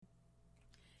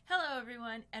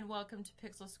everyone, and welcome to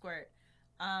Pixel Squirt.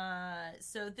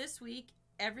 So this week,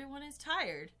 everyone is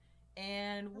tired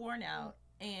and worn out,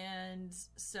 and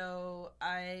so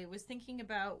I was thinking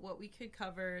about what we could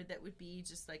cover that would be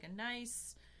just like a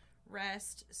nice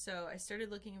rest. So I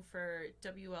started looking for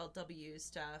WLW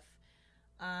stuff,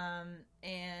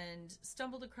 and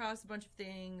stumbled across a bunch of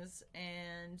things,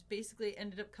 and basically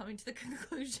ended up coming to the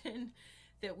conclusion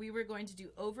that we were going to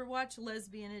do Overwatch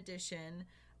Lesbian Edition.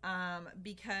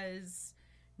 Because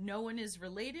no one is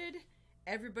related,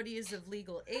 everybody is of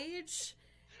legal age,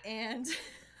 and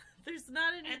there's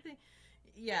not anything.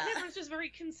 Yeah. Everyone's just very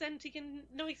consenting and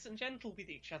nice and gentle with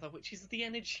each other, which is the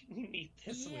energy we need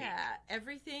this week. Yeah,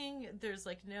 everything. There's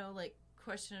like no like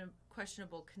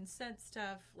questionable consent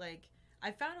stuff. Like I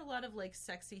found a lot of like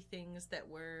sexy things that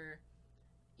were,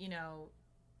 you know,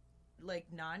 like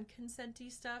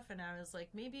non-consenty stuff, and I was like,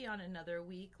 maybe on another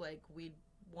week, like we'd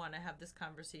want to have this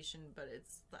conversation, but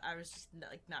I was just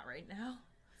like, not right now.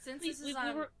 Since this is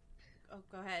on... Oh,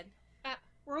 go ahead.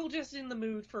 We're all just in the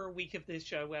mood for a week of this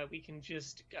show where we can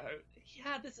just go,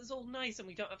 yeah, this is all nice, and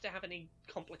we don't have to have any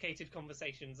complicated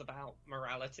conversations about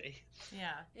morality.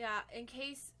 Yeah, in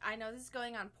case, I know this is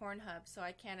going on Pornhub, so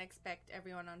I can't expect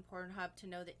everyone on Pornhub to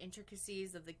know the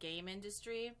intricacies of the game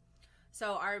industry.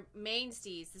 So our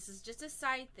mainstays, this is just a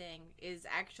side thing, is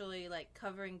actually like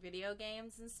covering video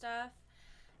games and stuff.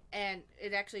 And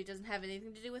it actually doesn't have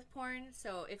anything to do with porn.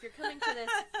 So if you're coming to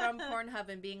this from Pornhub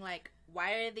and being like,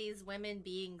 why are these women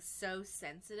being so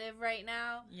sensitive right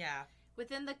now? Yeah.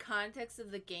 Within the context of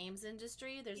the games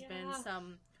industry, there's been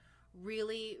some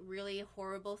really, really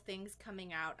horrible things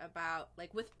coming out about,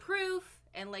 like, with proof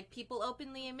and, like, people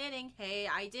openly admitting, hey,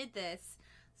 I did this.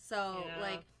 So,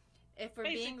 like, if we're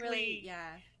being really,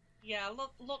 Yeah,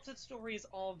 lots of stories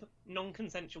of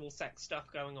non-consensual sex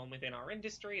stuff going on within our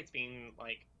industry. It's been,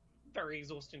 like, very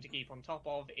exhausting to keep on top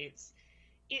of. It's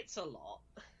a lot.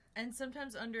 And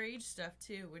sometimes underage stuff,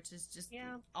 too, which is just,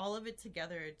 all of it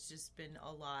together, it's just been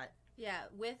a lot. Yeah,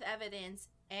 with evidence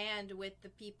and with the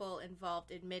people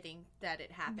involved admitting that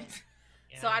it happened.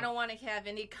 So I don't want to have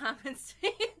any comments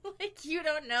saying, like, you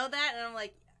don't know that, and I'm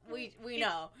like, we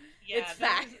know. Yeah, it's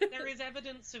fact. There is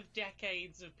evidence of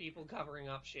decades of people covering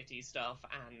up shitty stuff,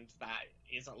 and that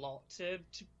is a lot to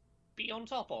be on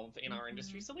top of in our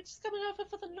industry. So we're just coming over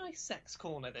for the nice sex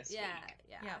corner this week.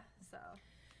 Yeah.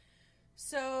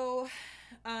 So,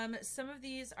 some of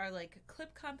these are like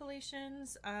clip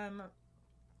compilations.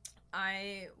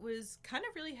 I was kind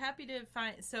of really happy to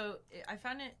find. So I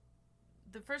found it.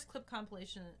 The first clip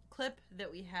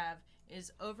that we have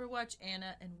is Overwatch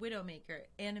Ana and Widowmaker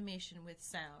animation with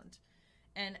sound,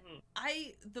 and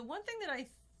the one thing that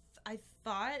I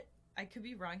thought, I could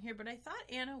be wrong here, but I thought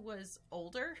Ana was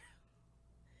older.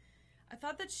 I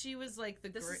thought that she was like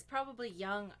This is probably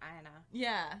young Ana.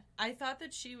 Yeah, I thought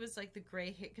that she was like the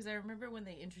gray hair, because I remember when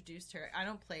they introduced her. I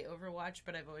don't play Overwatch,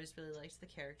 but I've always really liked the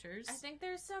characters. I think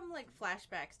there's some like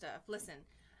flashback stuff. Listen,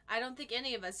 I don't think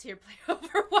any of us here play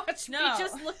Overwatch. No. We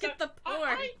just look at the porn.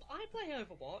 I play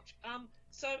Overwatch.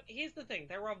 So here's the thing: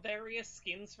 there are various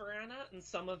skins for Ana, and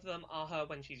some of them are her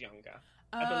when she's younger.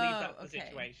 I believe that's the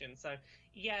situation. So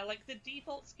yeah, like the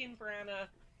default skin for Ana.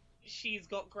 She's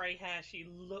got grey hair. She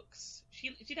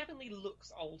definitely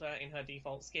looks older in her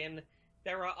default skin.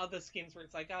 There are other skins where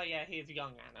it's like, oh yeah, here's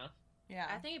young Ana. Yeah.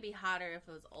 I think it'd be hotter if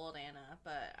it was old Ana,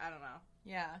 but I don't know.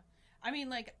 Yeah. I mean,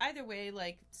 like, either way,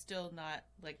 like, still not,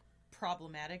 like,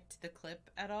 problematic to the clip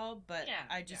at all, but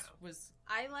I just was...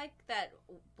 I like that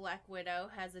Black Widow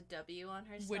has a W on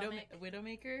her stomach.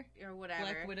 Widowmaker? Or whatever.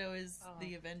 Black Widow is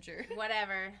the Avenger.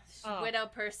 Whatever. Widow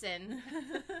person.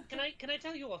 Can I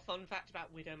tell you a fun fact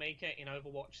about Widowmaker in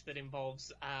Overwatch that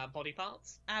involves body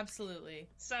parts? Absolutely.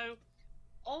 So,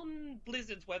 on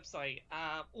Blizzard's website,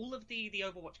 all of the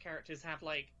Overwatch characters have,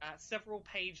 like, several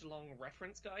page-long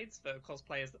reference guides for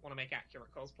cosplayers that want to make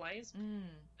accurate cosplays.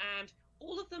 And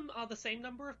all of them are the same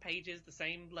number of pages, the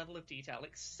same level of detail,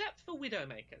 except for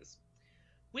Widowmaker's.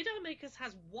 Widowmaker's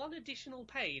has one additional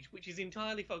page, which is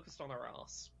entirely focused on her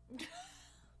ass.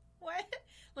 What?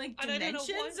 Like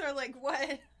dimensions, or like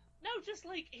what? No, just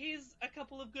like, here's a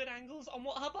couple of good angles on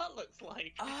what her butt looks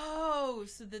like. Oh,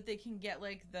 so that they can get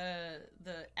like the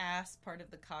ass part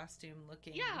of the costume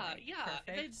looking.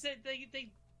 Perfect.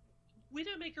 They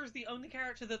Widowmaker is the only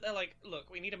character that they're like,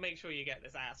 look, we need to make sure you get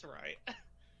this ass right.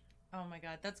 Oh my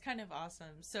god, that's kind of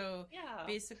awesome. So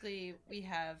basically we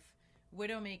have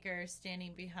Widowmaker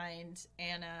standing behind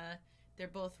Ana. They're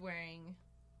both wearing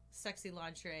sexy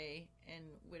lingerie, and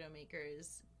Widowmaker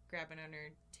is grabbing on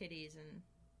her titties and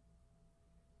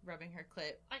rubbing her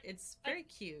clit. It's very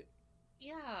cute.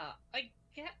 Yeah,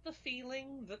 get the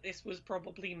feeling that this was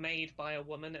probably made by a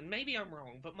woman, and maybe I'm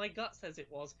wrong, but my gut says it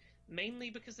was, mainly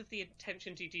because of the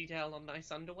attention to detail on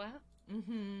nice underwear.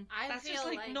 Mm-hmm. That's feel just,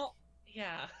 like, like not...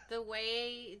 Yeah. the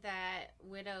way that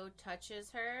Widow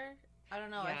touches her, I don't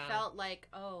know, Yeah. I felt like,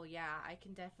 oh yeah, I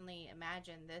can definitely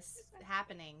imagine this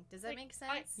happening. Does that Like, make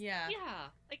sense? Yeah. Yeah.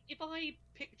 Like, if I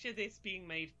picture this being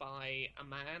made by a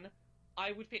man,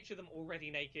 I would picture them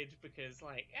already naked, because,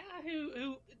 like,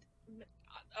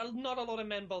 not a lot of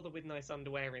men bother with nice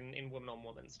underwear in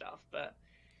woman-on-woman stuff, but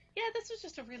yeah, this was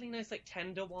just a really nice, like,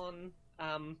 tender one.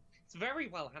 It's very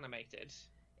well animated.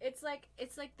 It's like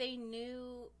they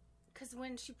knew, because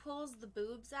when she pulls the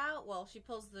boobs out, well, she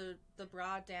pulls the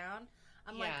bra down,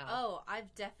 I'm like, Yeah. oh,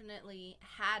 I've definitely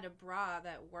had a bra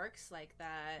that works like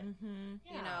that. Mm-hmm.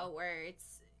 Yeah. You know, where it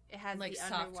has Like the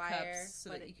soft underwire, cups so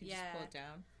that you can just pull it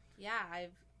down. Yeah,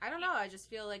 I don't know. I just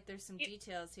feel like there's some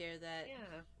details here that.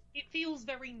 Yeah. It feels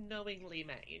very knowingly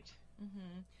made.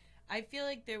 Mm-hmm. I feel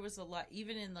like there was a lot,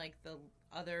 even in like the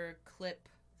other clip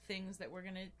things that we're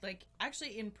gonna like.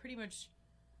 Actually, in pretty much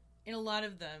in a lot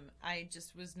of them, I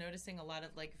just was noticing a lot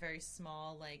of like very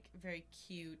small, like very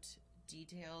cute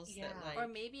details that like. Or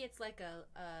maybe it's like a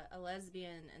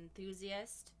lesbian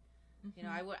enthusiast. Mm-hmm. You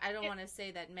know, I don't want to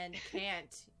say that men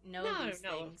can't know these things.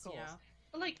 Of course. You know.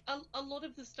 Like, a lot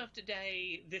of the stuff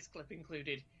today, this clip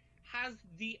included, has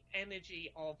the energy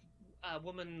of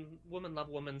woman love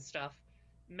woman stuff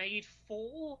made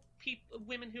for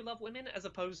women who love women, as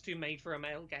opposed to made for a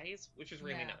male gaze, which is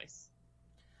really nice.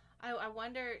 I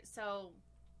wonder, so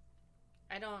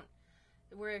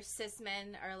where cis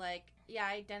men are like, yeah,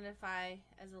 I identify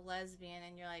as a lesbian,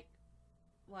 and you're like,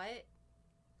 what?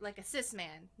 Like a cis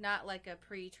man, not like a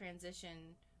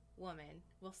pre-transition woman.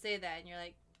 We'll say that, and you're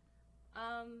like,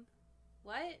 what?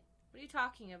 What are you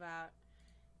talking about?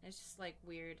 And it's just like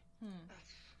weird.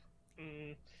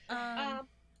 One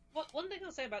thing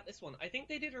I'll say about this one, I think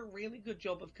they did a really good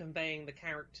job of conveying the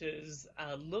characters'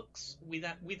 looks with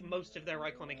most of their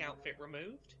iconic outfit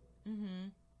removed. Mm-hmm.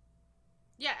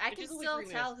 Yeah, I can still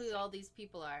really tell nice. who all these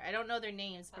people are. I don't know their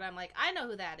names, but I'm like, I know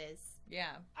who that is.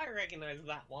 Yeah. I recognize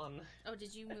that one. Oh,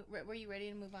 did you? Were you ready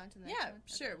to move on to the next Yeah, one?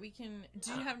 sure. We can.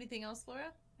 Do you have anything else,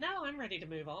 Laura? No, I'm ready to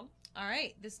move on. All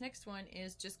right. This next one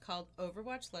is just called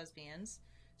Overwatch Lesbians.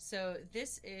 So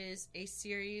this is a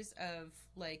series of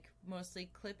like mostly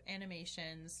clip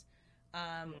animations,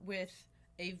 with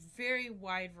a very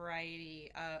wide variety.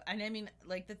 And I mean,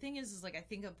 like the thing is like I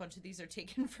think a bunch of these are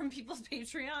taken from people's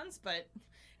Patreons,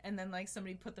 and then like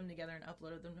somebody put them together and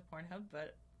uploaded them to Pornhub,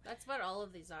 but. That's what all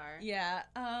of these are. Yeah,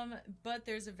 but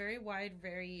there's a very wide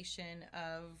variation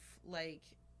of like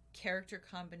character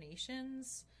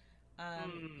combinations.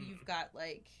 You've got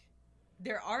like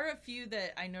there are a few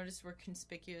that I noticed were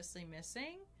conspicuously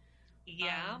missing.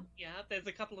 Yeah. There's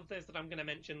a couple of those that I'm going to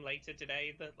mention later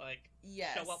today that like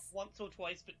show up once or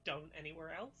twice but don't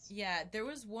anywhere else. Yeah, there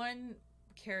was one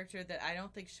character that I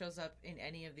don't think shows up in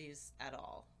any of these at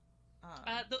all.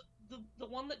 The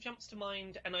one that jumps to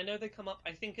mind, and I know they come up,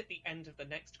 I think, at the end of the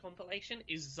next compilation,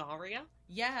 is Zarya.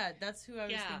 Yeah, that's who I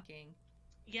was thinking.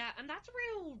 Yeah, and that's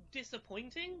real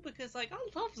disappointing, because, like,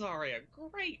 I love Zarya.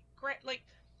 Great, like,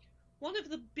 one of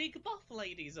the big buff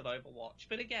ladies of Overwatch.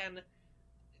 But again,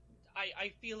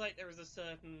 I feel like there is a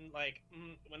certain, like,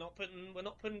 we're not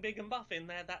putting big and buff in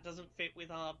there. That doesn't fit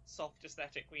with our soft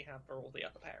aesthetic we have for all the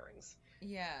other pairings.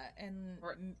 Yeah, and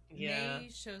May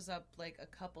shows up like a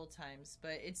couple times,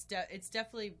 but it's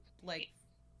definitely like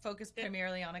focused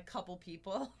primarily on a couple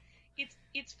people.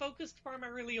 It's focused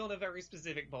primarily on a very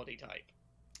specific body type,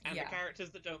 and the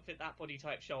characters that don't fit that body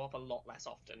type show up a lot less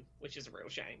often, which is a real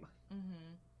shame.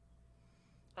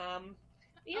 Mm-hmm.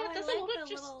 Yeah, there's I a like lot of the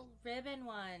just little ribbon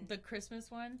one. The Christmas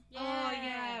one. Yeah. Oh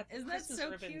yeah, Isn't that Christmas so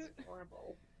ribbon's cute?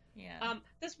 Horrible. Yeah.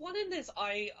 There's one in this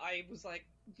I was like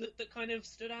that kind of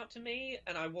stood out to me,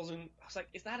 and I was like,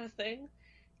 is that a thing?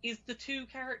 Is the two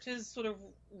characters sort of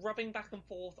rubbing back and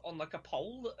forth on like a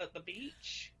pole at the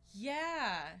beach?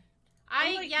 Yeah.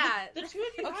 The two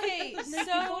of you okay, have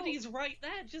naked bodies right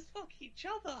there. Just fuck each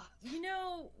other. You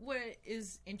know what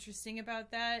is interesting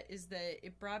about that is that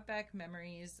it brought back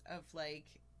memories of like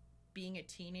being a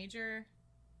teenager,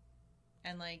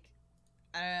 and like,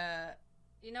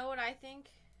 you know what I think?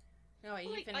 No, wait,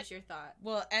 you finish your thought.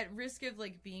 Well, at risk of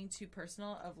like being too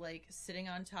personal, of like sitting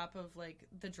on top of like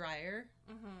the dryer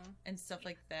and stuff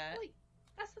like that. Like,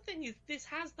 that's the thing, is this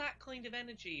has that kind of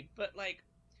energy, but like,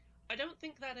 I don't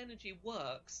think that energy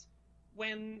works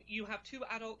when you have two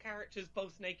adult characters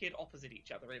both naked opposite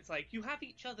each other. It's like, you have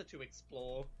each other to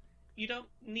explore. You don't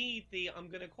need the I'm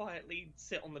gonna quietly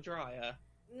sit on the dryer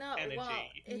energy. Well,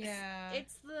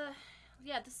 it's the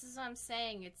Yeah, this is what I'm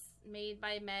saying. It's made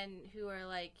by men who are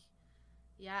like,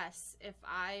 yes, if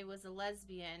I was a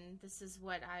lesbian, this is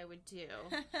what I would do.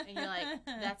 And you're like,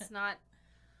 that's not...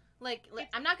 Like,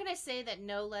 I'm not going to say that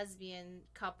no lesbian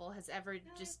couple has ever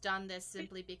just done this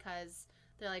simply because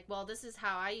they're like, well, this is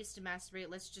how I used to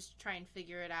masturbate. Let's just try and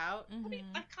figure it out. I mean,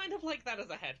 I kind of like that as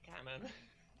a headcanon.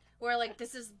 Where, like,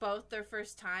 this is both their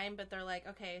first time, but they're like,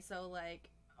 okay, so, like...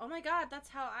 Oh my god, that's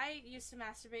how I used to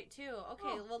masturbate too.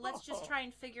 Okay, well, let's just try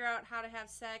and figure out how to have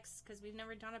sex, because we've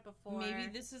never done it before. Maybe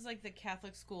this is like the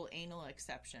Catholic school anal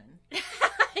exception.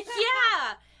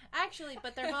 Yeah! Actually,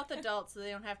 but they're both adults, so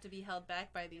they don't have to be held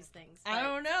back by these things. But... I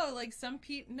don't know, like some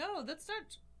people... No, that's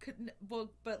not...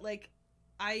 Well, but like,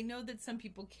 I know that some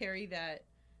people carry that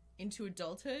into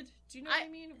adulthood. Do you know what I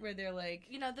mean? Where they're like...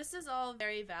 You know, this is all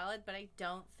very valid, but I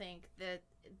don't think that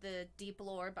the deep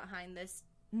lore behind this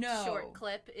short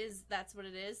clip that's what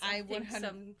it is. I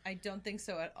don't think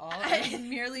so at all. I'm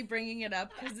merely bringing it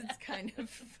up because it's kind of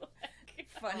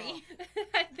funny.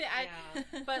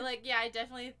 But like, yeah, I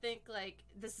definitely think like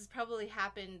this has probably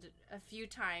happened a few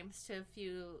times to a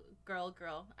few girl.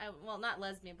 Well, not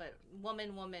lesbian, but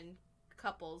woman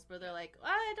couples where they're like,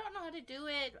 I don't know how to do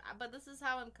it, but this is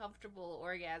how I'm comfortable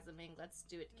orgasming. Let's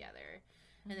do it together,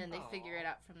 and then they figure it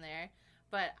out from there.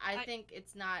 But I think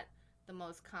it's not the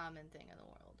most common thing in the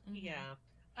world. Yeah.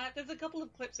 There's a couple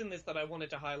of clips in this that I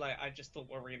wanted to highlight I just thought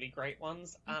were really great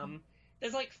ones.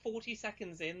 There's like 40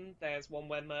 seconds in, there's one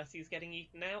where Mercy's getting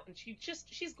eaten out, and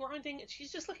she's grinding, and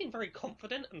she's just looking very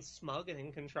confident and smug and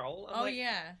in control.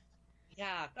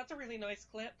 Yeah, that's a really nice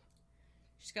clip.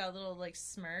 She's got a little, like,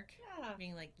 smirk,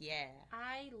 being like, yeah.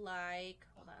 Hold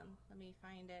on, let me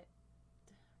find it.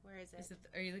 Where is it?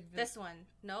 Are you looking for this one?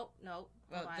 Nope. Oh,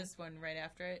 this one right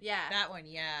after it? Yeah. That one,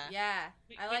 yeah. Yeah,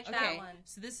 I like that one.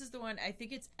 So this is the one, I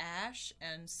think it's Ash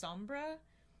and Sombra.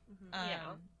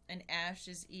 And Ash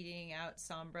is eating out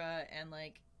Sombra, and,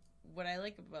 like, what I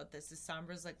like about this is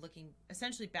Sombra's, like, looking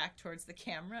essentially back towards the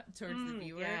camera, towards the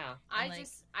viewer. Yeah.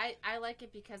 I like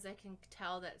it because I can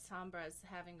tell that Sombra is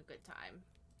having a good time,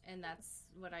 and that's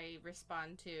what I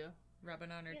respond to.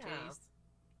 Rubbing on her titties.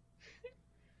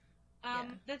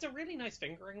 There's a really nice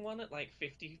fingering one at like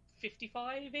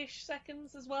 55-ish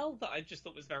seconds as well that I just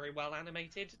thought was very well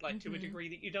animated, like to a degree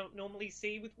that you don't normally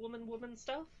see with woman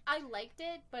stuff. I liked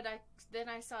it, but then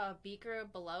I saw a beaker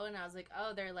below and I was like,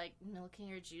 oh, they're like milking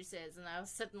her juices, and I was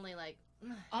suddenly like,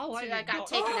 I got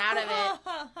taken out of it.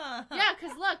 Yeah,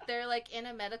 because look, they're like in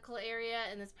a medical area,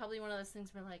 and it's probably one of those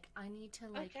things where like I need to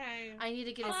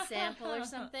get a sample or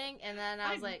something, and then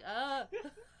I was like, oh.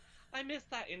 I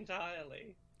missed that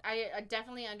entirely. I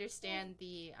definitely understand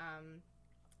the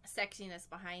sexiness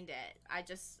behind it. I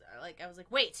was like,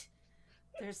 wait,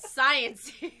 there's science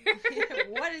here.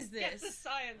 What is this? Get the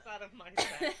science out of my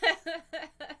sex.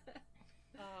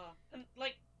 And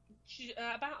like,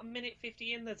 about a minute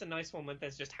 50 in, there's a nice one where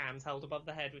there's just hands held above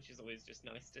the head, which is always just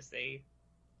nice to see.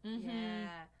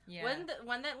 Yeah.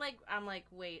 One that like I'm like,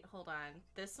 wait, hold on.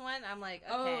 This one I'm like,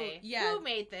 okay, who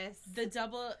made this? The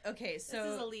double. Okay, so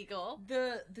this is illegal.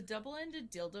 The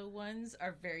double-ended dildo ones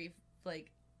are very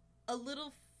like a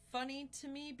little funny to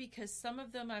me because some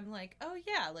of them I'm like, oh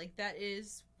yeah, like that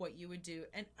is what you would do,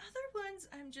 and other ones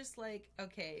I'm just like,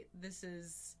 okay, this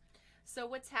is. So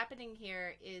what's happening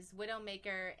here is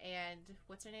Widowmaker and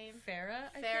what's her name?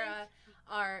 Farrah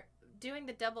are doing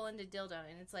the double-ended dildo,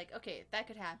 and it's like, okay, that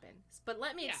could happen. But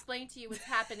let me explain to you what's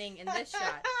happening in this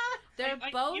shot. They're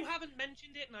both. You haven't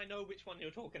mentioned it, and I know which one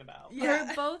you're talking about. Yeah.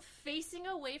 They're both facing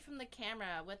away from the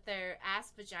camera with their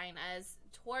ass vaginas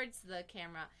towards the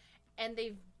camera, and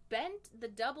they've bent the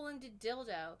double-ended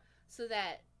dildo so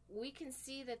that we can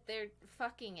see that they're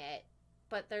fucking it.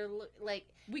 But they're like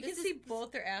we can see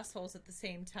both their assholes at the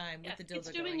same time with the dildo. It's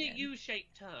doing a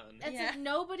U-shaped turn. It's like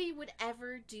nobody would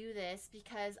ever do this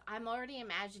because I'm already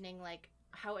imagining like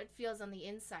how it feels on the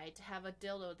inside to have a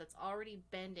dildo that's already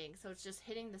bending, so it's just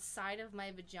hitting the side of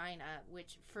my vagina,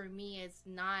 which for me is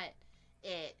not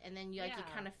it. And then you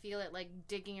kind of feel it like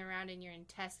digging around in your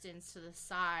intestines to the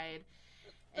side.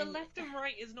 The left and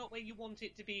right is not where you want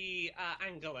it to be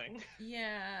angling.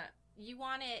 Yeah, you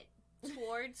want it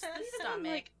towards the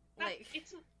stomach. Like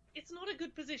it's not a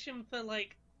good position for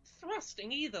like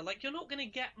thrusting either. Like you're not going to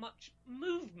get much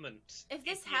movement. If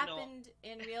this happened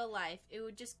in real life, it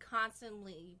would just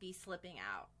constantly be slipping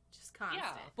out. Just constant.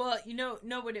 Yeah. Well, you know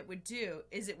what it would do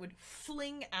is it would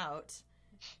fling out,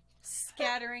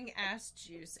 scattering ass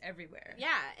juice everywhere.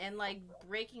 Yeah, and like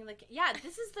breaking the.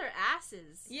 This is their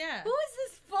asses. Yeah. Who is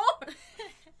this for?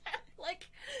 Like,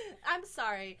 I'm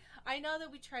sorry. I know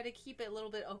that we try to keep it a little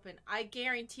bit open. I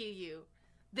guarantee you,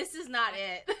 this is not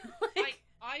it.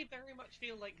 I I very much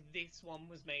feel like this one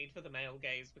was made for the male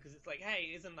gaze, because it's like,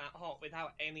 hey, isn't that hot,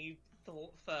 without any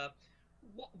thought for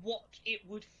what it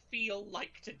would feel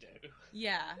like to do.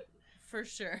 Yeah, for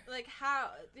sure. Like,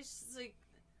 how this is like.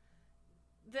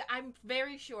 I'm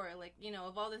very sure, like, you know,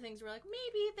 of all the things we're like,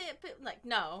 maybe they, but like,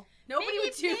 no, nobody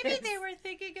would do maybe this. they were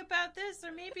thinking about this,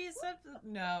 or maybe it's something.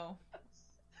 No,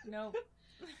 nope.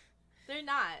 They're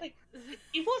not. Like,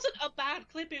 it wasn't a bad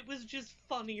clip, it was just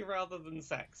funny rather than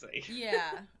sexy.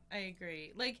 Yeah, I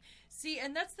agree. Like, see,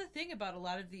 and that's the thing about a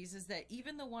lot of these is that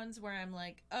even the ones where I'm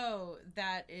like, oh,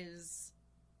 that is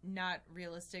not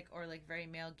realistic or like very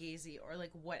male gazy or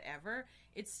like whatever,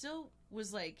 it still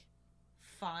was like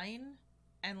fine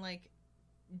and like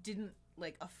didn't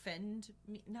like offend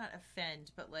me. Not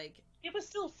offend, but like It was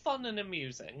still fun and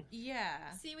amusing.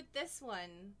 yeah. See, with this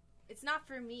one, it's not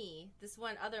for me. This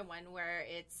one, other one, where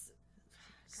it's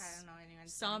I don't know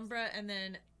anyone's Sombra, and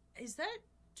then is that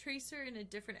Tracer in a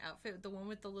different outfit? The one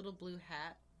with the little blue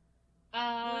hat.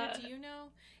 Laura, do you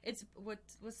know? It's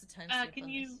what's the time? Can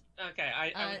you? Okay, I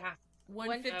would have.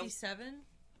 157.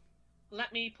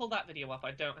 Let me pull that video up.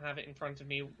 I don't have it in front of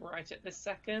me right at this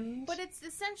second. But it's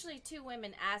essentially two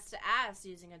women ass to ass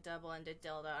using a double-ended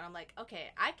dildo, and I'm like,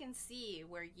 okay, I can see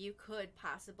where you could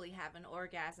possibly have an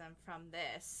orgasm from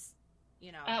this.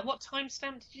 You know, what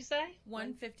timestamp did you say?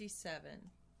 157.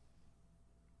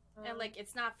 and like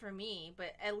it's not for me,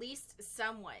 but at least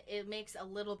somewhat it makes a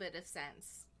little bit of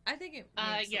sense. I think it.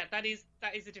 Yeah, that is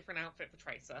a different outfit for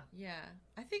Tracer. Yeah,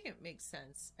 I think it makes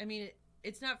sense. I mean,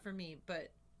 it's not for me,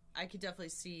 but I could definitely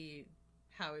see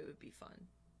how it would be fun.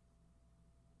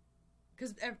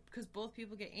 Because both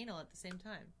people get anal at the same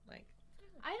time. Like,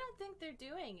 I don't think they're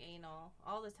doing anal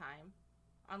all the time,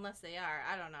 unless they are.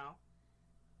 I don't know.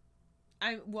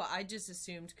 I just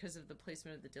assumed because of the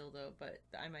placement of the dildo, but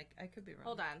I could be wrong.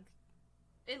 Hold on,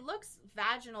 it looks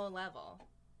vaginal level.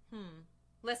 Hmm.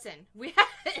 Listen, we have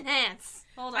to enhance.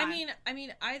 Hold on. I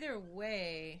mean, either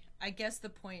way, I guess the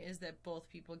point is that both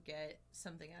people get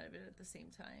something out of it at the same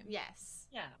time. Yes.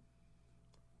 Yeah.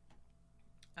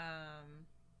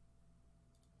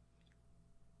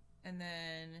 And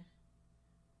then,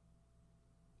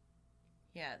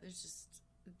 yeah,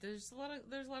 there's a lot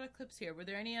of clips here. Were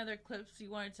there any other clips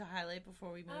you wanted to highlight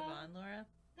before we move on, Laura?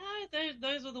 No,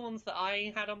 those were the ones that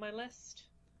I had on my list.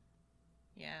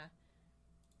 Yeah.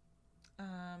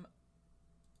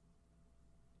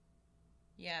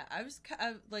 Yeah, I was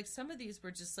like, some of these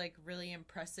were just like really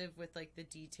impressive with like the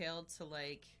detail to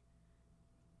like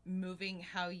moving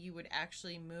how you would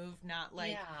actually move, not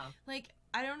like like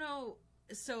I don't know.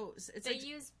 So it's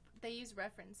they use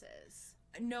references.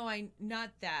 No, not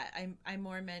that. I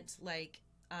more meant like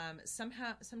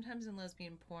sometimes in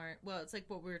lesbian porn. Well, it's like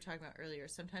what we were talking about earlier.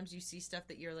 Sometimes you see stuff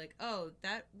that you're like, oh,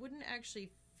 that wouldn't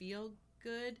actually feel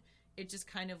good. It just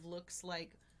kind of looks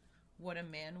like what a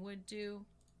man would do.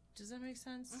 Does that make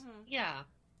sense? Mm-hmm. Yeah.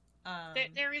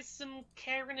 There is some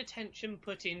care and attention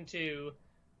put into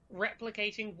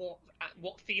replicating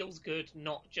what feels good,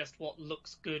 not just what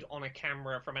looks good on a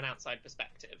camera from an outside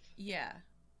perspective. Yeah,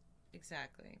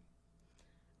 exactly.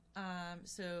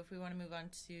 So if we want to move on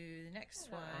to the next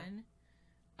one,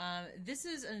 this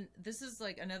is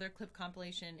like another clip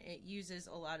compilation. It uses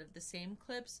a lot of the same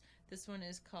clips. This one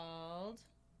is called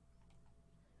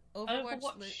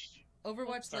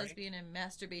Overwatch Lesbian and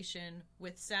Masturbation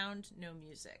with Sound, No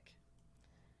Music.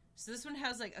 So this one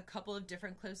has like a couple of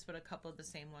different clips, but a couple of the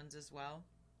same ones as well.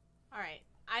 All right.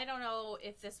 I don't know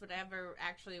if this would ever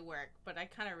actually work, but I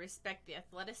kind of respect the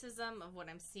athleticism of what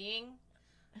I'm seeing.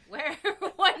 Where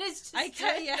one is just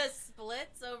doing the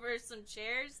splits over some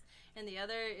chairs, and the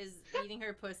other is eating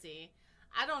her pussy.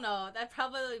 I don't know. That'd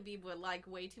probably be like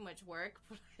way too much work,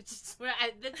 but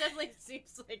that definitely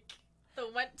seems like the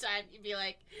one time you'd be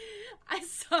like, I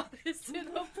saw this in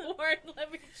a porn,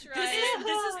 let me try it.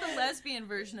 This is the lesbian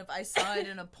version of I saw it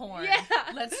in a porn. Yeah.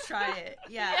 Let's try it.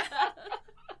 Yeah.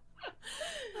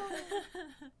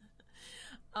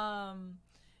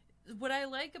 What I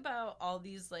like about all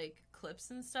these like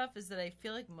clips and stuff is that I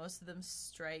feel like most of them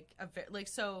strike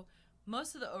so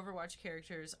most of the Overwatch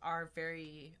characters are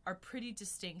pretty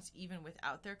distinct even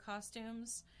without their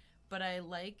costumes, but I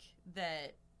like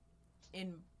that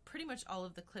in pretty much all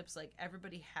of the clips, like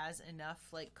everybody has enough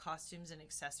like costumes and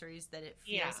accessories that it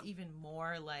feels even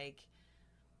more like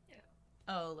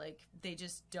like they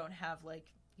just don't have like,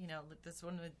 you know, like this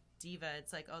one with Diva,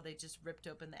 it's like, oh, they just ripped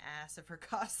open the ass of her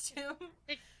costume.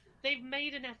 They've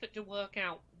made an effort to work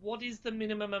out what is the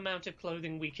minimum amount of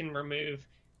clothing we can remove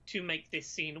to make this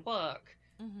scene work,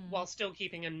 while still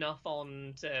keeping enough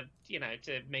on to, you know,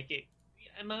 to make it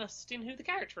immersed in who the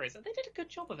character is, and they did a good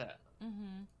job of it.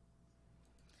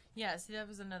 Yeah, see, that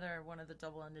was another one of the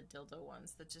double-ended dildo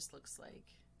ones that just looks like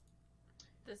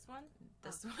This one?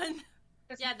 this one.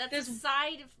 Yeah, that's a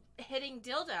side hitting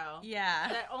dildo. Yeah.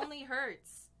 That only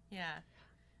hurts. Yeah.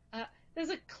 There's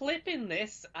a clip in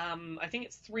this, I think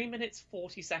it's 3 minutes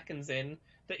 40 seconds in,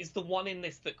 that is the one in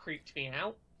this that creeped me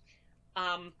out.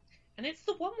 And it's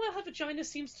the one where her vagina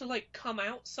seems to, like, come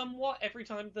out somewhat every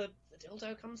time the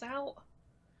dildo comes out.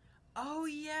 Oh,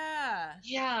 yeah.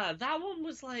 Yeah, that one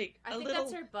was, like, I think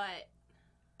that's her butt.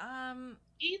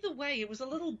 Either way, it was a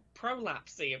little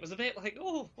prolapsey. It was a bit like,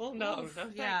 oh no, Oof, no,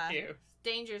 thank yeah. you.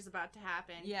 Danger's about to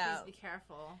happen. Yeah. Please be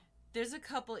careful. There's a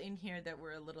couple in here that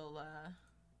were a little,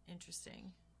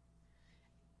 interesting.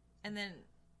 And then...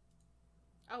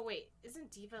 Oh, wait.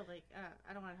 Isn't Diva, like...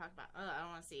 I don't want to talk about... I don't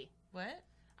want to see. What?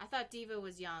 I thought Diva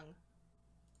was young.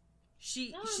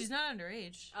 She's not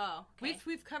underage. Oh, okay.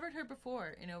 We've covered her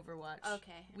before in Overwatch.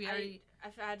 Okay. We already...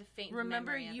 I've had a faint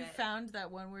Remember memory of you it. found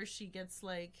that one where she gets,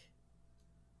 like...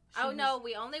 No,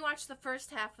 we only watched the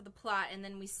first half of the plot and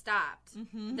then we stopped.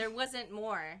 Mm-hmm. There wasn't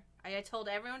more. I told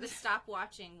everyone to stop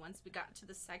watching once we got to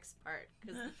the sex part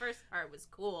because the first part was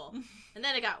cool, and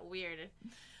then it got weird.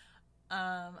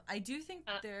 I do think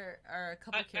there are a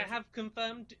couple I have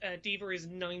confirmed Diva is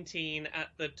 19 at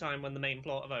the time when the main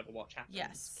plot of Overwatch happens.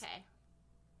 Yes. Okay.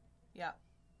 Yeah.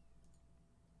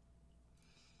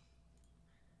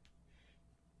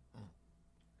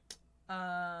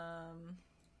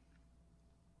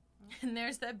 And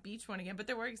there's that beach one again, but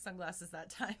they're wearing sunglasses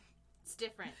that time. It's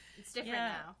different. It's different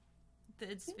now.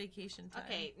 It's vacation time.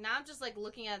 Okay, now I'm just like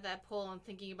looking at that pole and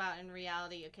thinking about in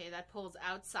reality, okay, that pole's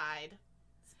outside.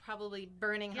 It's probably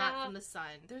burning hot from the sun.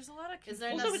 There's a lot of Is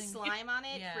there confusing- enough slime on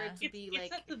it for it to be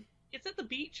like... It's at the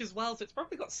beach as well, so it's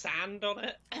probably got sand on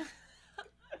it.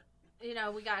 You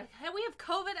know, we have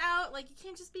COVID out. Like, you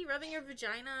can't just be rubbing your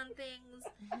vagina on things.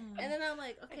 Mhm. And then I'm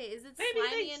like, okay, is it Maybe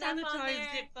slimy they enough on sanitized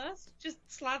there? it first. Just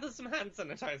slather some hand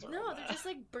sanitizer No, on they're there. just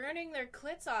like burning their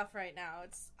clits off right now.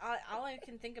 It's all I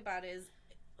can think about is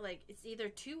like it's either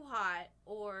too hot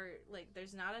or like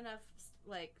there's not enough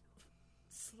like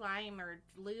slime or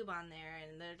lube on there,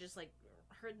 and they're just like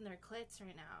hurting their clits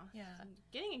right now. Yeah. I'm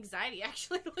getting anxiety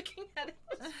actually looking at it.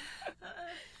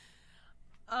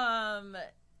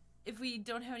 If we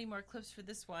don't have any more clips for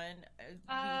this one, we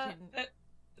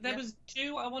There Yep. was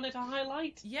two I wanted to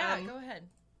highlight. Yeah, go ahead.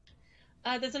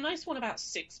 There's a nice one about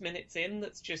 6 minutes in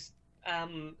that's just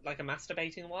like a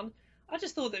masturbating one. I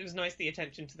just thought that it was nice. The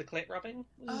attention to the clit rubbing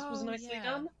was nicely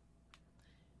done.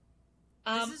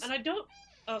 And I don't.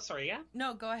 Oh, sorry. Yeah.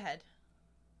 No, go ahead.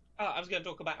 Oh, I was going to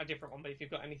talk about a different one, but if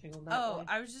you've got anything on that one.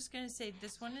 I was just gonna say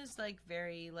this one is like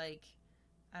very like,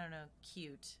 I don't know,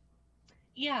 cute.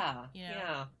 Yeah. You know?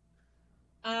 Yeah.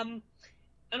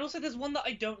 And also there's one that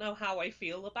I don't know how I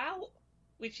feel about,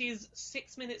 which is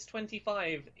 6 minutes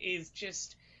 25 is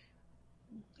just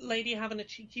lady having a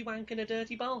cheeky wank in a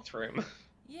dirty bathroom.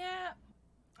 Yeah,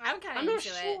 I'm kind I'm of not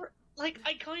into sure. it. Like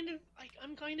I'm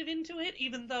kind of into it,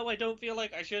 even though I don't feel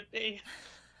like I should be.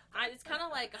 It's kind of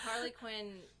like Harley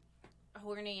Quinn,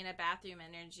 horny in a bathroom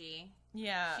energy.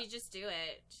 Yeah. She just do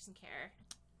it. She doesn't care.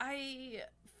 I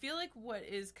feel like what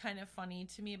is kind of funny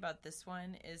to me about this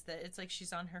one is that it's like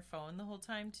she's on her phone the whole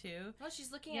time too. Well,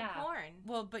 she's looking Yeah. at porn.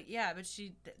 Well, but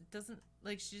she doesn't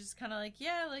like. She's just kind of like,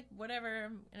 yeah, like whatever.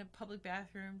 I'm in a public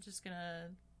bathroom, just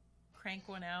gonna crank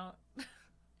one out.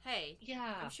 Hey,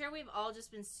 Yeah. I'm sure we've all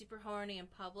just been super horny in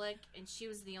public, and she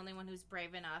was the only one who's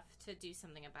brave enough to do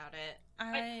something about it.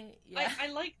 I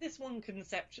like this one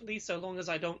conceptually, so long as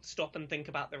I don't stop and think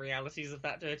about the realities of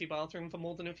that dirty bathroom for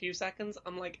more than a few seconds.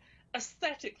 I'm like,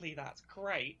 aesthetically, that's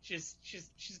great. Just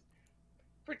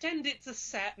pretend it's a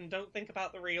set and don't think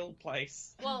about the real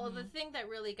place. Well, the thing that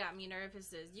really got me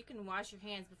nervous is you can wash your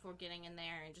hands before getting in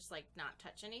there and just, like, not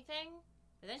touch anything.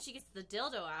 But then she gets the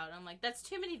dildo out, and I'm like, that's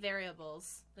too many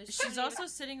variables. She's also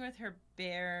sitting with her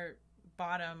bare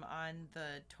bottom on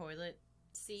the toilet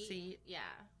seat. Yeah.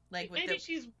 Like with Maybe the...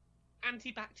 she's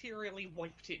antibacterially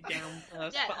wiped it down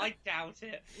first, Yeah. but I doubt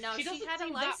it. No, she doesn't had a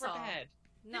seem that Lysol. prepared.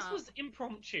 No. This was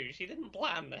impromptu. She didn't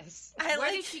plan this.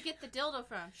 Where did she get the dildo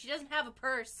from? She doesn't have a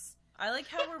purse. I like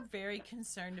how we're very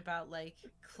concerned about, like,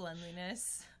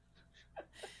 cleanliness.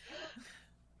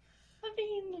 I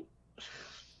mean...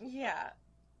 Yeah.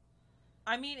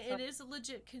 I mean, it is a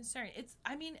legit concern.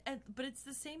 But it's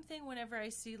the same thing whenever I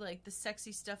see, like, the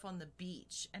sexy stuff on the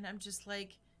beach. And I'm just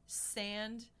like,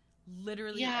 sand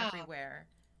literally everywhere.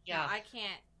 Yeah. No, I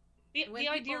can't. The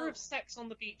idea of sex on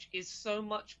the beach is so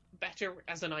much better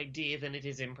as an idea than it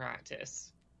is in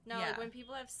practice. No, Yeah. when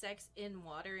people have sex in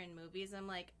water in movies, I'm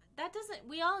like, that doesn't...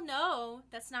 We all know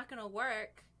that's not going to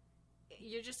work.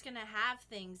 you're just gonna have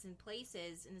things in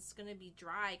places, and it's gonna be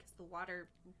dry because the water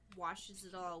washes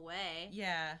it all away.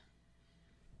 Yeah.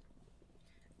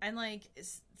 And, like,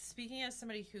 speaking as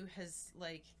somebody who has,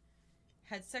 like,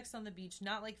 had sex on the beach,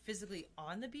 not, like, physically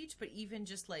on the beach, but even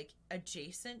just, like,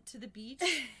 adjacent to the beach,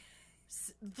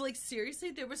 like,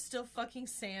 seriously, there was still fucking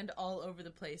sand all over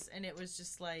the place. And it was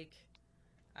just, like,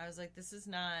 I was like, this is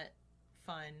not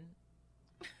fun.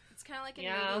 It's kind of like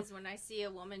in movies when I see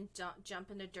a woman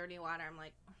jump into dirty water, I'm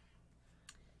like,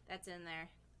 that's in there.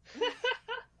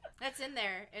 That's in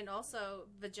there. And also,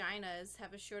 vaginas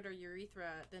have a shorter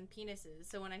urethra than penises.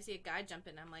 So when I see a guy jump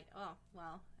in, I'm like, oh,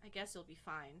 well, I guess you'll be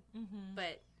fine. Mm-hmm.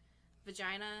 But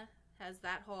vagina has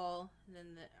that hole, and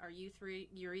then our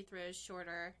urethra is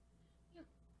shorter.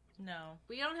 No.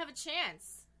 We don't have a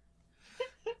chance.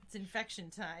 It's infection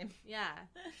time. Yeah.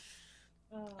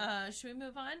 Should we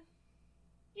move on?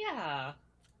 Yeah.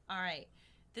 All right.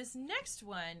 This next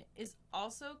one is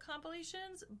also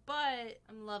compilations, but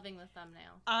I'm loving the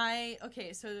thumbnail.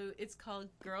 So it's called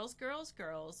Girls, Girls,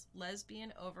 Girls,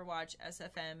 Lesbian Overwatch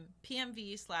SFM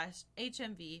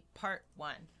PMV/HMV Part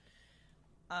 1.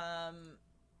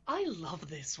 I love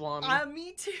this one.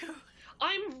 Me too.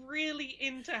 I'm really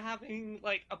into having,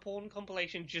 like, a porn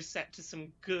compilation just set to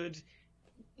some good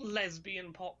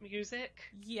lesbian pop music.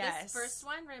 Yes. This first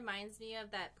one reminds me of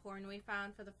that porn we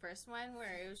found for the first one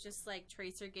where it was just like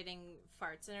Tracer getting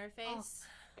farts in her face.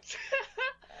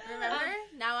 Oh. Remember?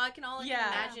 Now I can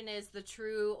imagine is the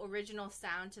true original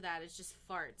sound to that is just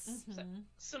farts. Mm-hmm.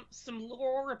 So, some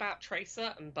lore about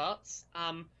Tracer and butts.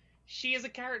 She is a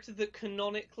character that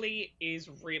canonically is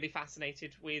really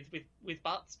fascinated with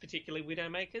butts, particularly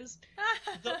Widowmakers.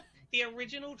 The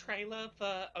original trailer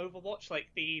for Overwatch, like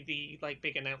the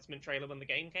big announcement trailer when the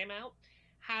game came out,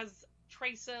 has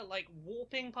Tracer like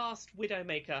warping past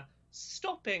Widowmaker,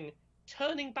 stopping,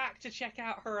 turning back to check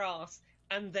out her ass,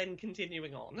 and then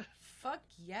continuing on. Fuck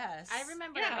yes. I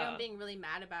remember everyone being really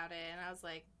mad about it, and I was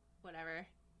like, whatever,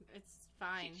 it's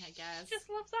fine, I guess. She just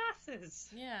loves asses.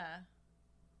 Yeah.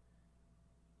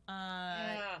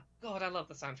 Yeah. God, I love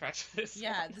the soundtrack to this.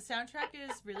 Yeah, one. the soundtrack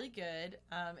is really good.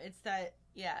 It's that,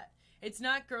 it's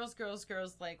not Girls, Girls,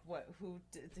 Girls, like,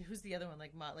 who's the other one,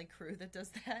 like Motley Crue that does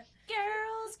that?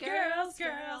 Girls, girls,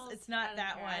 girls. It's not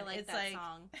that one. I like it's that like,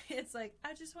 song. It's like,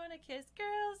 I just want to kiss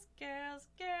girls, girls,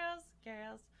 girls,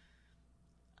 girls.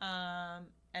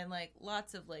 And, like,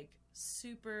 lots of, like,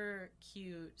 super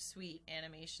cute, sweet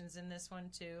animations in this one,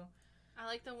 too. I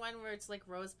like the one where it's like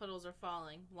rose petals are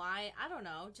falling. Why? I don't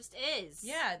know. Just is.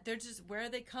 Yeah, they're just, where are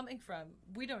they coming from?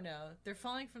 We don't know. They're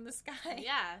falling from the sky.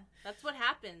 Yeah, that's what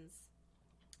happens.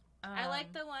 I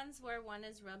like the ones where one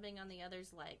is rubbing on the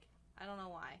other's leg. I don't know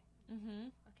why. Mm-hmm.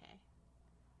 Okay.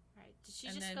 All right. Did she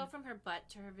just go from her butt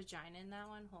to her vagina in that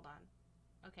one? Hold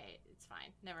on. Okay, it's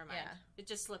fine. Never mind. Yeah. It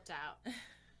just slipped out.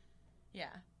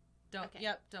 Yeah. Don't. Okay.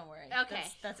 Yep. Don't worry. Okay.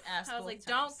 That's ass. I was like,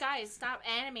 times. don't, guys, stop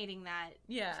animating that.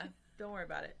 Yeah. Don't worry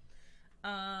about it.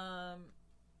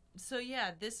 So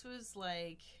yeah, this was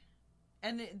like,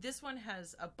 and this one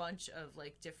has a bunch of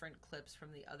like different clips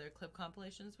from the other clip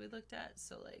compilations we looked at.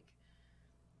 So like,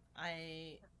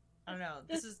 I don't know.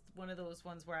 This is one of those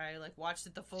ones where I like watched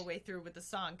it the full way through with the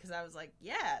song because I was like,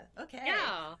 yeah, okay.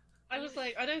 Yeah. I was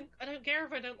like, I don't care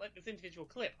if I don't like this individual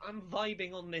clip. I'm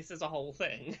vibing on this as a whole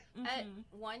thing. Mm-hmm. At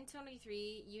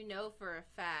 123, you know for a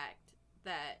fact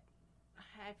that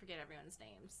I forget everyone's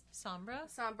names.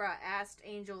 Sombra asked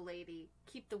Angel Lady,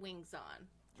 keep the wings on.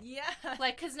 Yeah.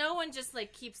 Like, because no one just,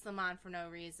 like, keeps them on for no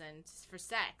reason, just for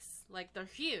sex. Like, they're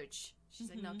huge. She's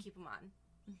like, no, keep them on.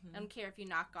 Mm-hmm. I don't care if you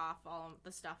knock off all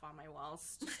the stuff on my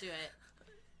walls. Just do it.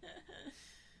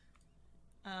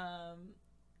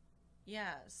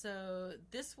 Yeah, so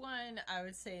this one, I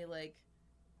would say, like,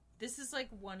 this is, like,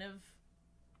 one of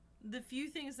the few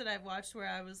things that I've watched where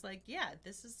I was like, yeah,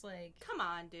 this is, like... Come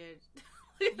on, dude.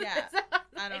 Yeah,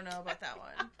 I don't know about that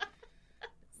one.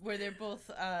 Where they're both,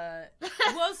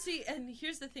 well, see, and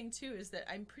here's the thing, too, is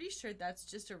that I'm pretty sure that's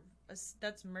just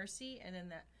that's Mercy, and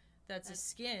then that's a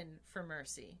skin for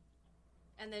Mercy.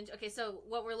 And then, okay, so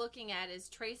what we're looking at is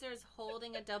Tracer's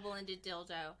holding a double-ended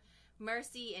dildo.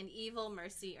 Mercy and Evil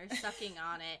Mercy are sucking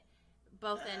on it,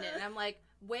 both ended. And I'm like,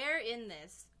 where in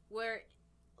this? Where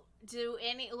do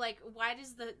any, like, why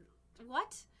does the,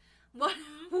 what? What?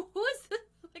 Who is this?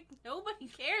 Like, nobody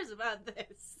cares about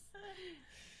this.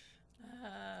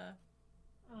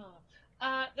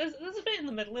 There's a bit in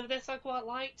the middle of this I quite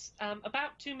liked.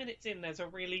 About 2 minutes in, there's a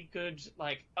really good,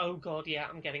 like, oh god, yeah,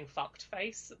 I'm getting fucked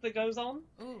face that goes on.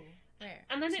 Ooh, where?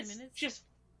 And then 2 it's minutes? just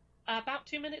about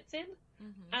 2 minutes in.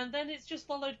 Mm-hmm. And then it's just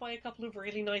followed by a couple of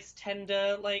really nice,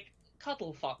 tender, like,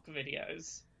 cuddle fuck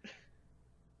videos.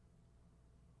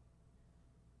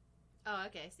 Oh,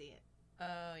 okay, I see it.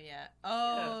 Oh yeah.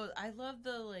 Oh, I love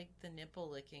the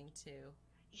nipple licking too.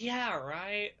 Yeah,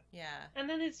 right. Yeah. And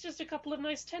then it's just a couple of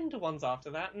nice tender ones after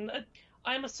that, and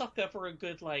I'm a sucker for a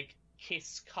good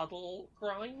kiss cuddle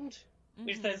grind.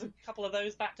 If there's a couple of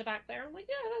those back to back there, I'm like,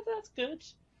 yeah, that's good.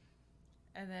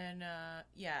 And then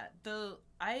yeah,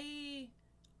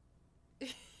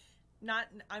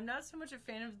 I'm not so much a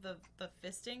fan of the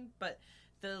fisting, but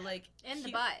the in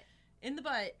the butt. In the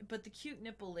butt, but the cute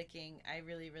nipple licking, I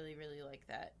really, really, really like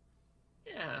that.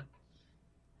 Yeah.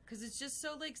 Because it's just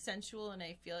so, sensual, and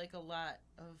I feel like a lot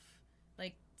of,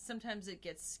 sometimes it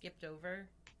gets skipped over,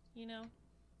 you know?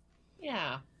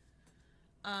 Yeah.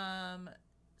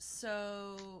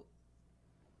 So,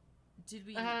 did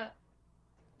we...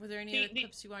 were there any other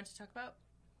clips you wanted to talk about?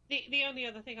 The only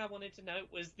other thing I wanted to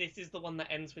note was this is the one that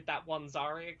ends with that one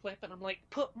Zarya clip, and I'm like,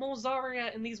 put more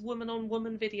Zarya in these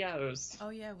woman-on-woman videos. Oh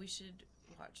yeah, we should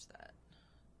watch that.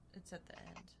 It's at the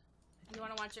end. You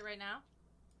want to watch it right now?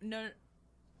 No,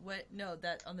 what? No,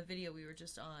 that on the video we were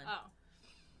just on. Oh.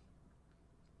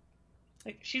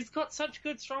 She's got such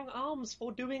good, strong arms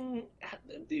for doing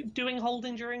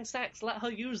holding during sex. Let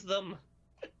her use them.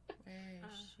 Where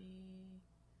is she?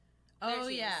 There Oh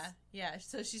she yeah, is. yeah.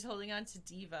 So she's holding on to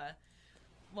Diva,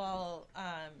 while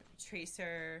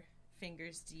Tracer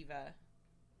fingers Diva.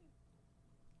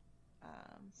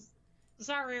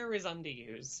 Zarya is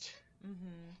underused.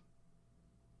 Mm-hmm.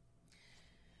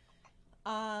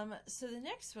 So the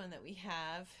next one that we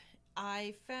have,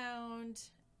 I found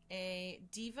a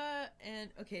Diva and...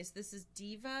 Okay, so this is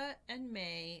Diva and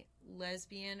May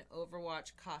lesbian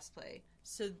Overwatch cosplay.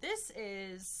 So this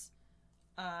is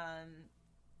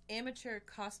amateur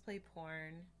cosplay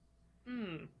porn.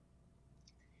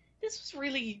 This was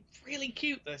really, really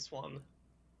cute, this one.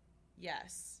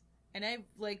 Yes. And I,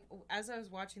 as I was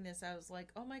watching this, I was like,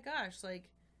 oh my gosh,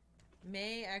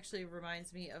 May actually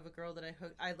reminds me of a girl that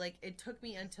it took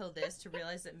me until this to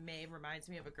realize that May reminds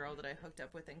me of a girl that I hooked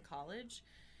up with in college.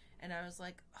 And I was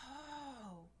like,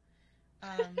 oh.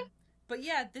 But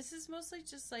yeah, this is mostly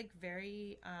just,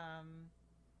 very,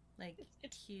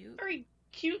 it's cute. Very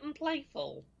cute and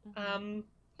playful. Mm-hmm.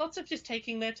 Lots of just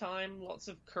taking their time, lots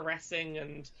of caressing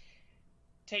and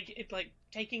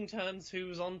taking turns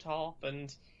who's on top,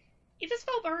 and it just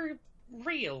felt very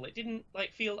real. It didn't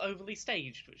feel overly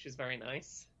staged, which is very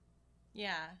nice.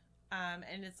 Yeah.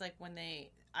 And it's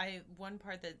one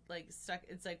part that stuck,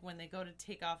 it's when they go to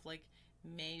take off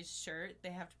May's shirt,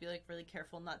 they have to be really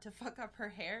careful not to fuck up her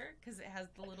hair because it has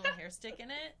the little hair stick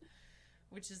in it,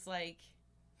 which is and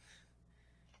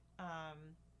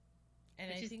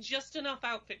Which I is think just enough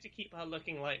outfit to keep her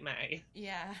looking like May.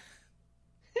 yeah.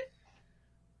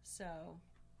 So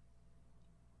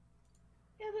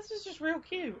yeah, this is just real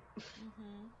cute.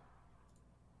 mm-hmm.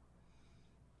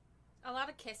 A lot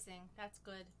of kissing. That's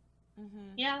good.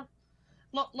 Mm-hmm. Yeah.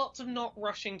 Lots of not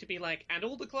rushing to be and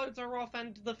all the clothes are off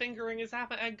and the fingering is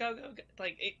happening and go.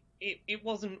 It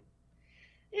wasn't.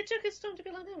 It took its time to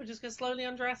be no, we're just going to slowly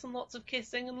undress and lots of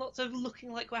kissing and lots of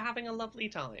looking like we're having a lovely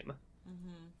time.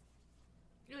 Mm-hmm.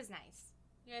 It was nice.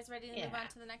 You guys ready to move on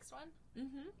to the next one?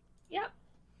 Mm-hmm. Yep.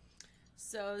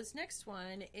 So this next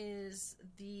one is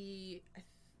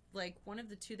one of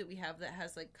the two that we have that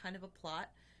has kind of a plot.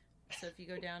 So if you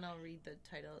go down, I'll read the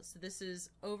title. So this is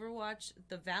Overwatch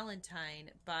The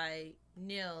Valentine by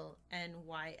Nil and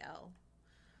YL.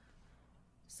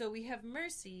 So we have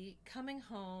Mercy coming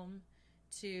home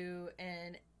to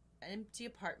an empty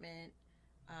apartment.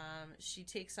 She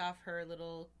takes off her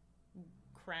little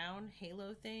crown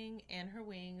halo thing and her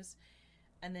wings,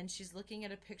 and then she's looking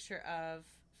at a picture of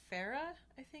Farah,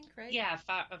 I think, right? Yeah,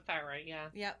 Farah, yeah.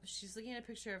 Yep, she's looking at a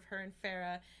picture of her and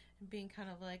Farah and being kind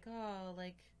of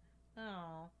oh.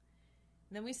 And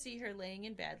then we see her laying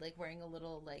in bed, wearing a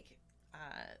little,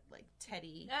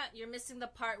 teddy. Yeah, you're missing the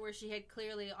part where she had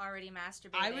clearly already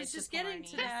masturbated. I was just getting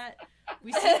to porny. that.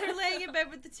 We see her laying in bed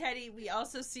with the teddy. We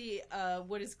also see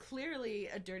what is clearly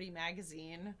a dirty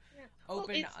magazine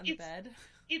open on the bed.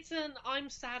 It's an I'm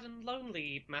sad and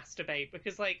lonely masturbate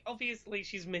because, obviously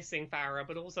she's missing Farah,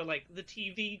 but also, the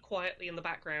TV quietly in the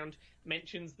background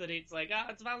mentions that it's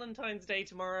it's Valentine's Day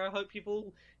tomorrow. I hope you've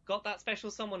all got that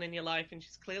special someone in your life, and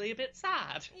she's clearly a bit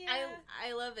sad. Yeah.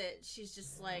 I love it. She's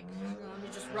just let me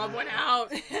just rub one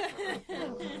out.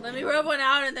 Let me rub one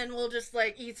out, and then we'll just,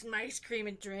 eat some ice cream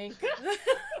and drink.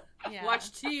 Yeah.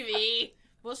 Watch TV.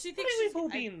 Well, she thinks We've all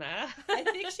been there. I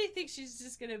think she thinks she's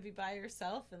just gonna be by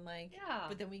herself and yeah.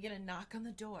 But then we get a knock on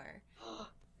the door.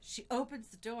 She opens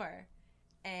the door,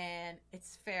 and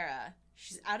it's Farah.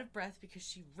 She's out of breath because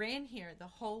she ran here the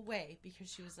whole way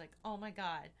because she was like, "Oh my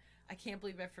god, I can't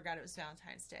believe I forgot it was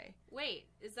Valentine's Day. Wait,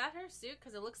 is that her suit?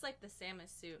 Because it looks like the Samus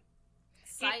suit.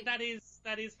 That is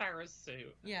Farrah's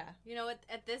suit. Yeah. You know what?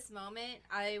 At this moment,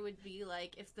 I would be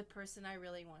like, if the person I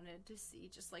really wanted to see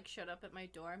just like showed up at my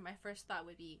door, my first thought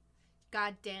would be,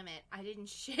 God damn it, I didn't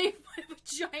shave my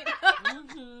vagina.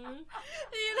 Mm-hmm.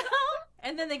 You know?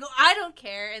 And then they go, I don't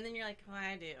care. And then you're like, well,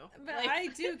 I do. But Like- I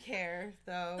do care,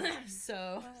 though.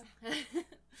 So.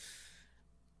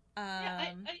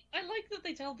 Yeah, I like that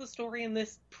they tell the story in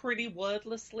this pretty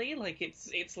wordlessly. Like,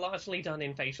 it's largely done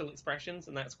in facial expressions,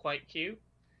 and that's quite cute.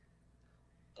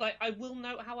 Like, I will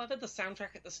note, however, the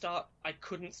soundtrack at the start, I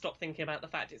couldn't stop thinking about the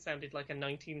fact it sounded like a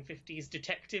 1950s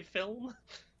detective film.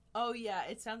 Oh yeah,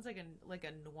 it sounds like a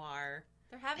noir.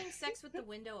 They're having sex with the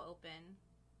window open.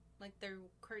 Like their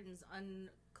curtains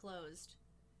unclosed.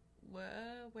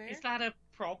 Where? Is that a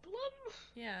problem?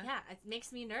 Yeah. Yeah, it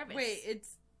makes me nervous. Wait,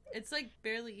 it's like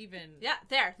barely even. Yeah,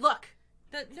 there, look.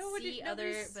 Nobody. See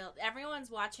other build.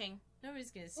 Everyone's watching.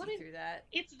 Nobody's gonna see What through that.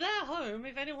 It's their home.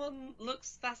 If anyone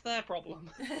looks, that's their problem.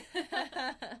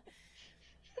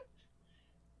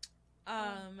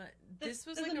 This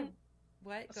was There's like a an-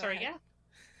 what? Go Sorry, ahead. yeah?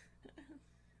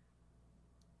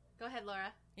 Go ahead,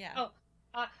 Laura. Yeah. Oh.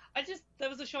 There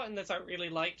was a shot in this I really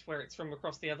liked where it's from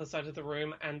across the other side of the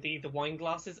room and the wine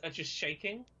glasses are just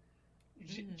shaking.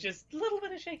 Just a little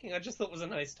bit of shaking. I just thought was a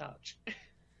nice touch.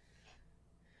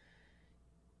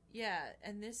 Yeah,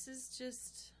 and this is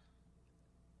just.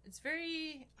 It's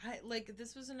very.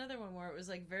 This was another one where it was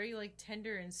like very like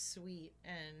tender and sweet,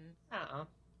 and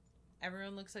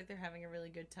everyone looks like they're having a really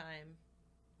good time.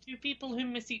 Two people who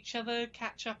miss each other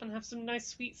catch up and have some nice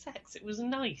sweet sex. It was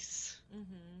nice.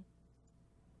 Mm-hmm.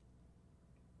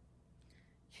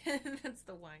 That's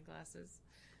the wine glasses.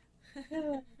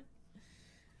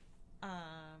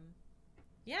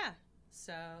 Yeah.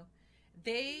 So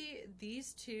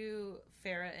these two,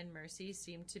 Farrah and Mercy,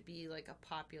 seem to be like a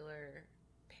popular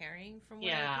pairing from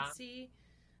what I could see.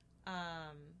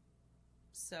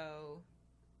 So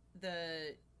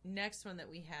the next one that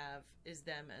we have is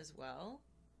them as well,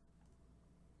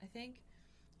 I think.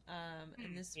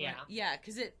 And this one,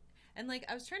 because I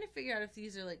was trying to figure out if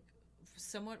these are like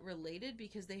somewhat related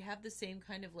because they have the same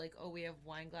kind of like, we have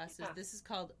wine glasses. Yeah. This is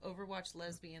called Overwatch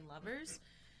Lesbian Lovers.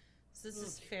 So this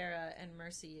is Farrah and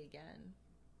Mercy again.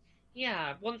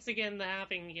 Yeah, once again they're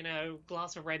having,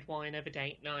 glass of red wine over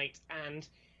date night, and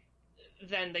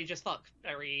then they just fuck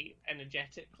very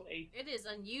energetically. It is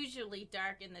unusually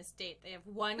dark in this date. They have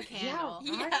one candle.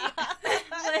 Yeah.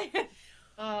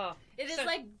 It is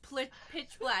like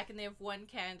pitch black, and they have one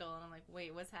candle, and I'm like,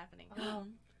 wait, what's happening?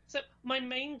 So my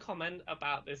main comment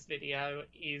about this video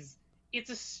is, it's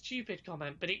a stupid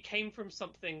comment, but it came from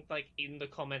something like in the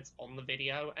comments on the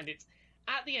video, and it's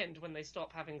at the end when they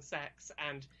stop having sex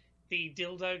and the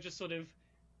dildo just sort of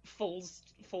falls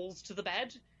to the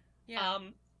bed. Yeah.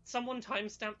 Someone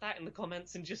timestamped that in the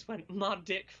comments and just went, "My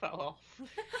dick fell off," and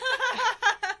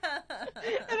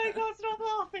I can't stop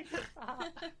laughing at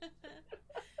that.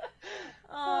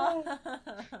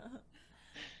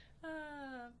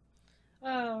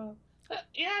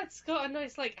 Yeah, it's got a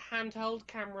nice like handheld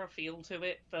camera feel to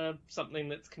it for something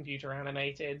that's computer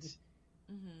animated,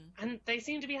 and they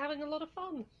seem to be having a lot of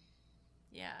fun.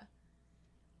 Yeah.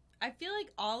 I feel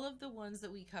like all of the ones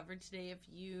that we covered today, if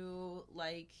you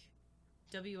like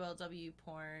WLW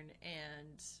porn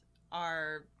and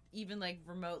are even like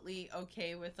remotely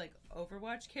okay with like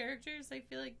Overwatch characters, I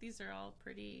feel like these are all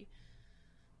pretty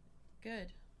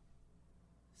good.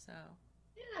 So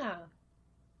Yeah.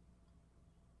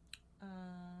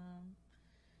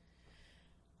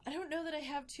 I don't know that I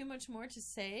have too much more to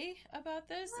say about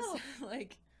this. No.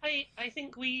 Like I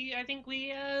think we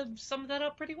summed that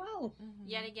up pretty well.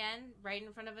 Yet again, right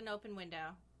in front of an open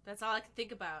window. That's all I can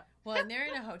think about. Well, and they're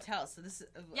in a hotel, so this is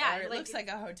it looks like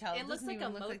a hotel. It looks doesn't like a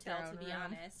even look motel, their own to be room.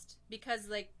 honest, because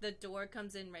like the door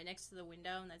comes in right next to the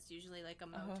window, and that's usually like a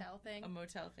motel thing. A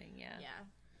motel thing, yeah. Yeah.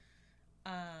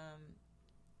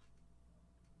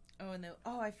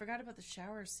 I forgot about the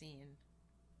shower scene.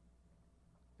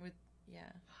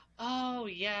 Oh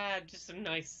yeah, just some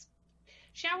nice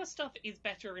shower stuff is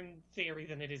better in theory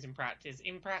than it is in practice.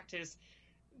 In practice,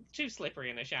 too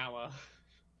slippery in a shower.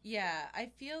 Yeah, I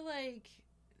feel like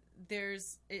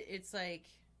it's like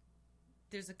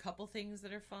there's a couple things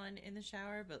that are fun in the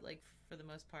shower, but like for the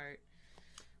most part,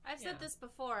 I've said this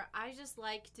before. I just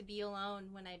like to be alone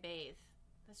when I bathe.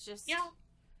 That's just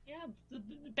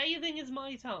Bathing is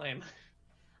my time.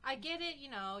 I get it.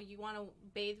 You want to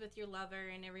bathe with your lover,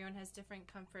 and everyone has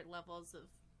different comfort levels of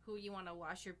who you want to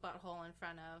wash your butthole in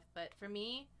front of. But for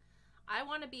me, I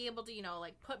want to be able to,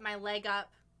 like put my leg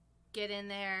up, get in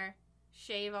there,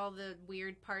 shave all the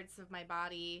weird parts of my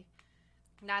body.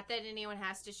 Not that anyone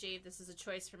has to shave. This is a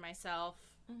choice for myself.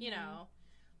 Mm-hmm. You know,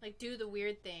 like, do the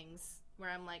weird things where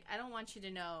I'm like, I don't want you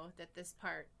to know that this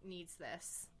part needs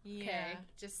this. Yeah. Okay?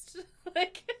 Just,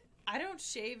 like... I don't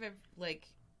shave, like,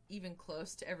 even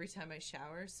close to every time I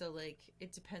shower, so, like,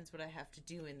 it depends what I have to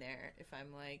do in there. If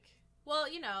I'm, like... Well,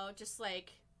 you know, just,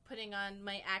 like, putting on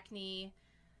my acne...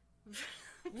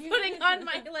 putting on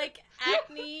my, like,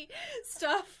 acne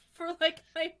stuff for, like,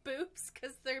 my boobs,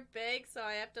 because they're big, so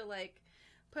I have to, like...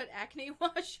 put acne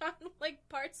wash on, like,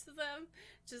 parts of them,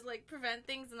 just, like, prevent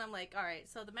things, and I'm like, alright,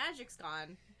 so the magic's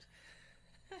gone.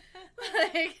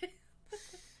 Like...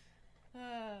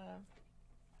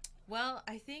 Well,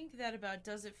 I think that about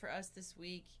does it for us this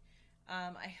week.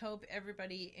 I hope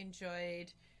everybody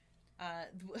enjoyed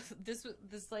this,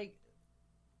 like,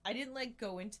 I didn't, like,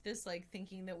 go into this, like,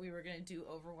 thinking that we were going to do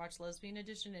Overwatch Lesbian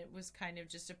Edition. It was kind of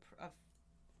just a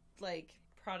like,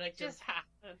 product just of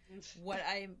happened. what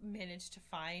I managed to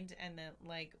find, and then,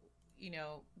 like, you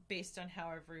know, based on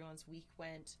how everyone's week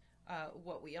went,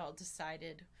 what we all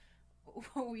decided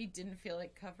we didn't feel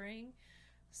like covering.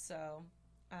 So,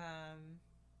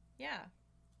 yeah.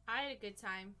 I had a good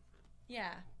time.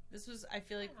 Yeah. This was, I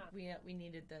feel like we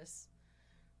needed this.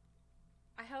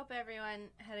 I hope everyone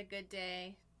had a good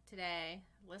day today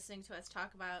listening to us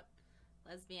talk about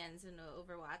lesbians in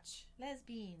Overwatch.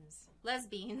 Lesbians.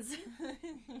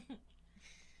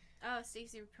 Oh,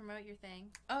 Stacey, promote your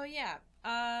thing. Oh, yeah.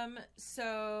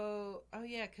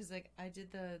 Because, like, I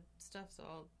did the stuff, so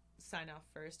I'll sign off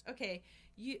first. Okay,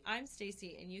 I'm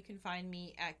Stacey, and you can find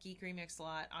me at Geek Remix a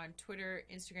lot on Twitter,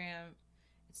 Instagram,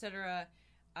 etc.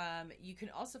 You can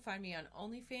also find me on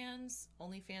OnlyFans,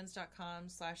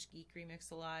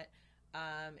 onlyfans.com/geekremix a lot.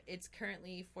 It's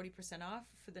currently 40% off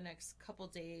for the next couple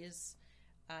days.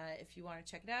 If you want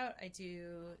to check it out, I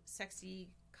do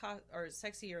sexy or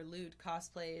lewd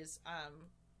cosplays,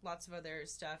 lots of other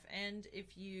stuff, and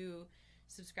if you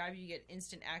subscribe, you get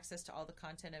instant access to all the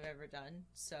content I've ever done.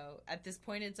 So at this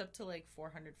point, it's up to like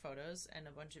 400 photos and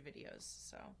a bunch of videos.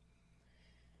 So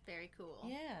very cool.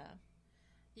 Yeah.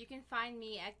 You can find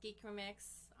me at Geek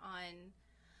Remix on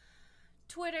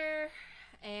Twitter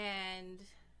and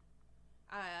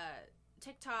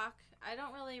TikTok. I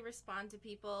don't really respond to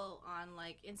people on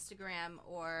like Instagram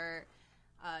or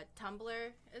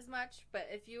Tumblr as much, but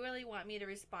if you really want me to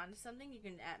respond to something, you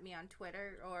can @ me on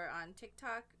Twitter or on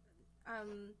TikTok.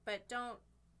 But don't,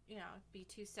 be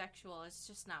too sexual. It's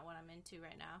just not what I'm into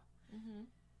right now. Mm-hmm.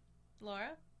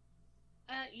 Laura?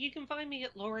 You can find me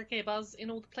at Laura K. Buzz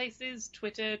in all the places: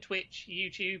 Twitter, Twitch,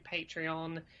 YouTube,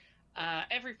 Patreon.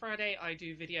 Every Friday I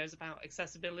do videos about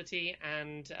accessibility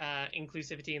and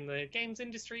inclusivity in the games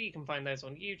industry. You can find those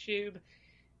on YouTube.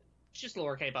 Just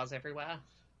Laura K. Buzz everywhere.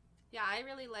 Yeah, I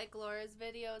really like Laura's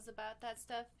videos about that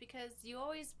stuff because you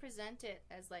always present it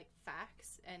as, like,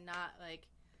 facts and not, like,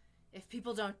 if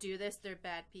people don't do this, they're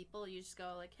bad people. You just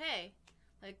go, like, hey,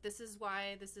 like, this is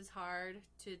why this is hard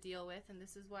to deal with, and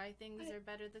this is why things are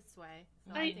better this way.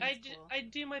 So I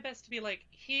do my best to be like,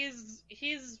 here's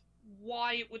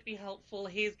why it would be helpful,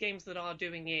 here's games that are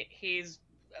doing it,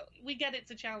 we get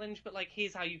it's a challenge, but, like,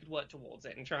 here's how you could work towards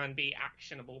it and try and be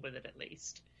actionable with it at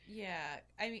least. Yeah,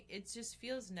 I mean, it just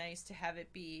feels nice to have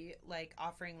it be, like,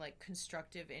 offering, like,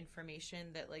 constructive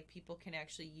information that, like, people can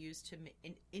actually use to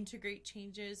integrate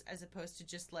changes as opposed to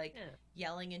just, like,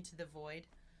 yelling into the void.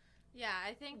 Yeah,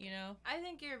 I think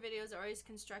your videos are always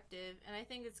constructive, and I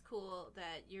think it's cool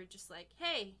that you're just like,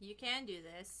 hey, you can do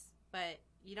this, but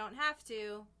you don't have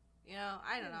to.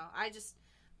 I don't know.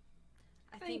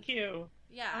 Thank you.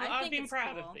 Yeah, I've been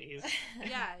proud of these.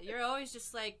 Yeah, you're always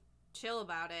just, like, chill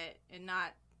about it and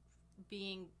not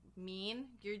being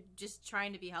mean. You're just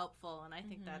trying to be helpful, and I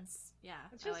think that's,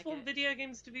 I just want video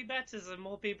games to be better so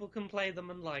more people can play them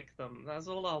and like them. That's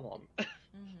all I want.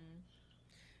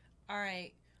 All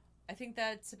right. I think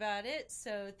that's about it.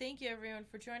 So thank you, everyone,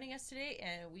 for joining us today,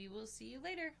 and we will see you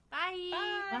later. Bye.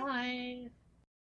 Bye.